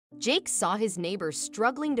Jake saw his neighbor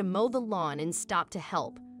struggling to mow the lawn and stopped to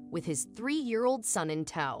help, with his 3-year-old son in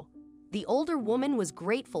tow. The older woman was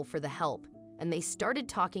grateful for the help, and they started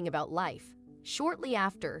talking about life. Shortly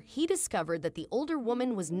after, he discovered that the older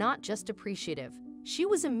woman was not just appreciative, she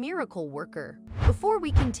was a miracle worker. Before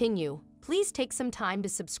we continue, please take some time to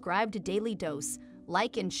subscribe to Dailydose,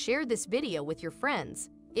 like and share this video with your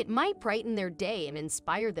friends. It might brighten their day and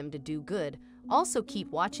inspire them to do good. Also keep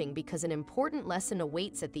watching because an important lesson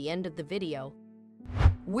awaits at the end of the video.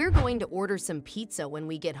 We're going to order some pizza when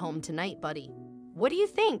we get home tonight, buddy. What do you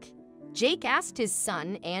think? Jake asked his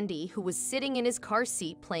son, Andy, who was sitting in his car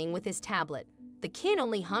seat playing with his tablet. The kid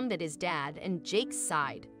only hummed at his dad, and Jake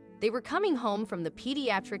sighed. They were coming home from the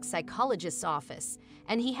pediatric psychologist's office,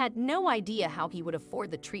 and he had no idea how he would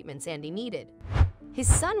afford the treatments Andy needed. His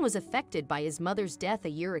son was affected by his mother's death a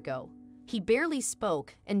year ago. He barely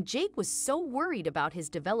spoke, and Jake was so worried about his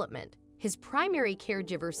development. His primary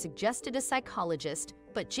caregiver suggested a psychologist,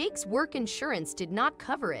 but Jake's work insurance did not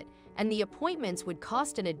cover it, and the appointments would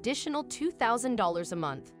cost an additional $2,000 a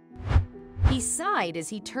month. He sighed as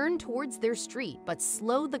he turned towards their street, but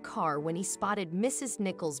slowed the car when he spotted Mrs.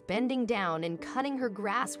 Nichols bending down and cutting her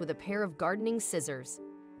grass with a pair of gardening scissors.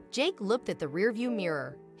 Jake looked at the rearview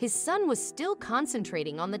mirror. His son was still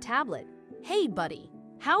concentrating on the tablet. "Hey, buddy,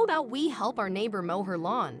 how about we help our neighbor mow her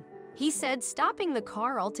lawn?" he said, stopping the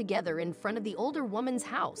car altogether in front of the older woman's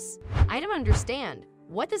house. "I don't understand.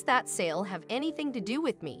 What does that sale have anything to do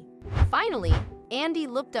with me?" Finally, Andy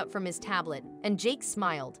looked up from his tablet, and Jake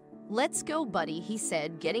smiled. "Let's go, buddy," he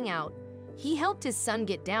said, getting out. He helped his son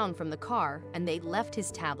get down from the car, and they left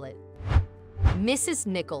his tablet. "Mrs.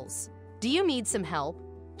 Nichols, do you need some help?"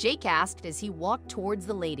 Jake asked as he walked towards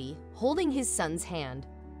the lady, holding his son's hand.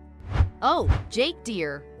 "Oh, Jake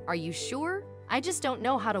dear, are you sure? I just don't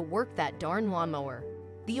know how to work that darn lawnmower."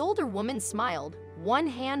 The older woman smiled, one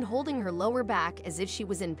hand holding her lower back as if she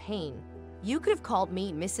was in pain. "You could have called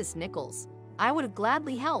me Mrs. Nichols. I would have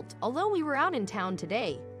gladly helped, although we were out in town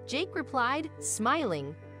today," Jake replied,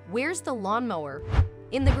 smiling. "Where's the lawnmower?"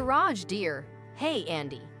 "In the garage, dear." "Hey,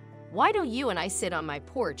 Andy, why don't you and I sit on my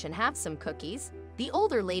porch and have some cookies?" the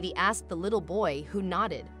older lady asked the little boy, who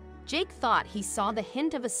nodded. Jake thought he saw the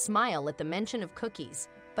hint of a smile at the mention of cookies,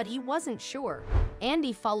 but he wasn't sure.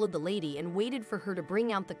 Andy followed the lady and waited for her to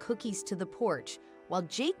bring out the cookies to the porch, while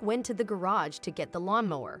Jake went to the garage to get the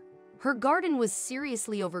lawnmower. Her garden was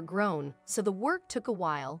seriously overgrown, so the work took a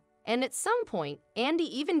while, and at some point, Andy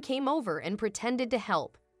even came over and pretended to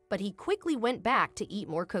help, but he quickly went back to eat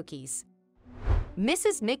more cookies.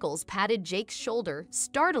 Mrs. Nichols patted Jake's shoulder,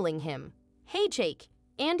 startling him. "Hey, Jake,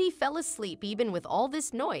 Andy fell asleep even with all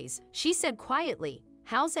this noise," she said quietly.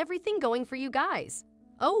 "How's everything going for you guys?"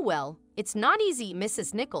 "Oh well, it's not easy,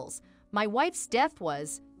 Mrs. Nichols. My wife's death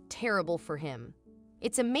was terrible for him.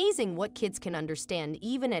 It's amazing what kids can understand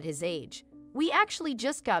even at his age. We actually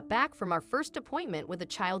just got back from our first appointment with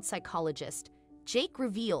a child psychologist," Jake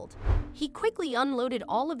revealed. He quickly unloaded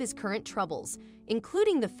all of his current troubles,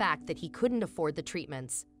 including the fact that he couldn't afford the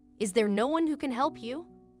treatments. "Is there no one who can help you?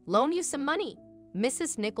 Loan you some money?"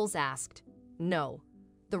 Mrs. Nichols asked. "No.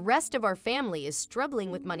 The rest of our family is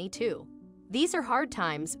struggling with money too." "These are hard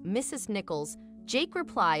times, Mrs. Nichols," Jake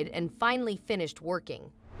replied and finally finished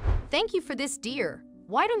working. "Thank you for this, dear.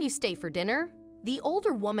 Why don't you stay for dinner?" the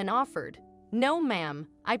older woman offered. "No, ma'am.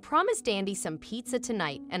 I promised Andy some pizza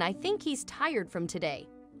tonight, and I think he's tired from today.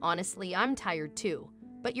 Honestly, I'm tired too.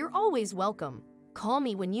 But you're always welcome. Call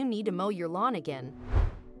me when you need to mow your lawn again."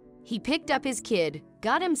 He picked up his kid,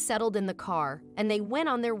 got him settled in the car, and they went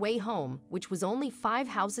on their way home, which was only 5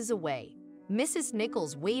 houses away. Mrs.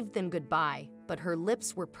 Nichols waved them goodbye, but her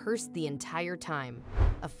lips were pursed the entire time.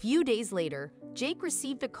 A few days later, Jake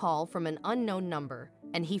received a call from an unknown number,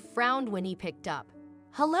 and he frowned when he picked up.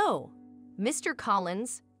 "Hello, Mr.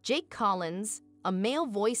 Collins, Jake Collins," a male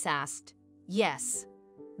voice asked. "Yes.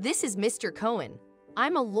 This is Mr. Cohen.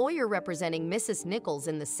 I'm a lawyer representing Mrs. Nichols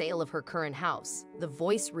in the sale of her current house," the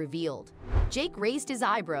voice revealed. Jake raised his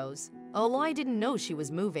eyebrows. "Oh, I didn't know she was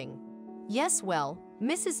moving." "Yes, well,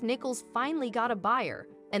 Mrs. Nichols finally got a buyer,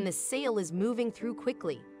 and the sale is moving through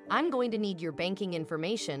quickly. I'm going to need your banking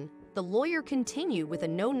information," the lawyer continued with a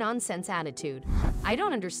no-nonsense attitude. "I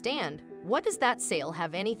don't understand. What does that sale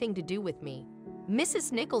have anything to do with me?"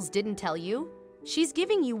 "Mrs. Nichols didn't tell you? She's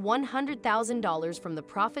giving you $100,000 from the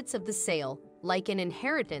profits of the sale, like an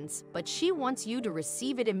inheritance, but she wants you to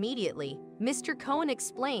receive it immediately," Mr. Cohen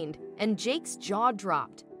explained, and Jake's jaw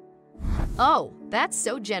dropped. "Oh, that's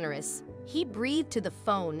so generous." He breathed to the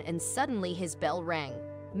phone, and suddenly his bell rang.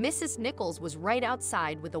 Mrs. Nichols was right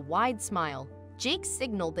outside with a wide smile. Jake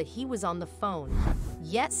signaled that he was on the phone.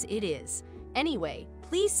 "Yes, it is. Anyway,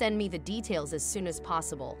 Please send me the details as soon as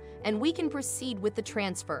possible, and we can proceed with the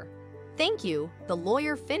transfer. Thank you, the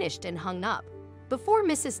lawyer finished and hung up. Before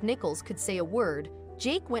Mrs. Nichols could say a word,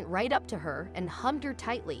 Jake went right up to her and hugged her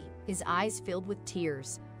tightly, his eyes filled with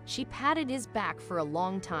tears. She patted his back for a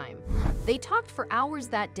long time. They talked for hours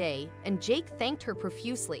that day, and Jake thanked her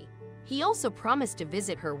profusely. He also promised to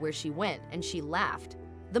visit her where she went, and she laughed.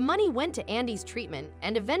 The money went to Andy's treatment,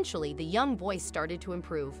 and eventually the young boy started to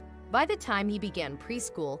improve. By the time he began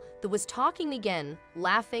preschool, he was talking again,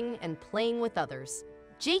 laughing and playing with others.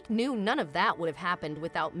 Jake knew none of that would have happened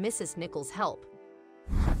without Mrs. Nichols' help.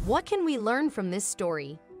 What can we learn from this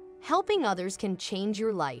story? Helping others can change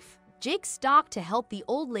your life. Jake stopped to help the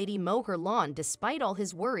old lady mow her lawn despite all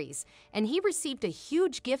his worries, and he received a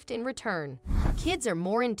huge gift in return. Kids are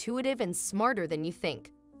more intuitive and smarter than you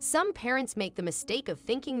think. Some parents make the mistake of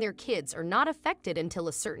thinking their kids are not affected until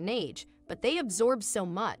a certain age, but they absorb so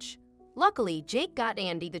much. Luckily, Jake got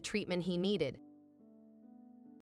Andy the treatment he needed.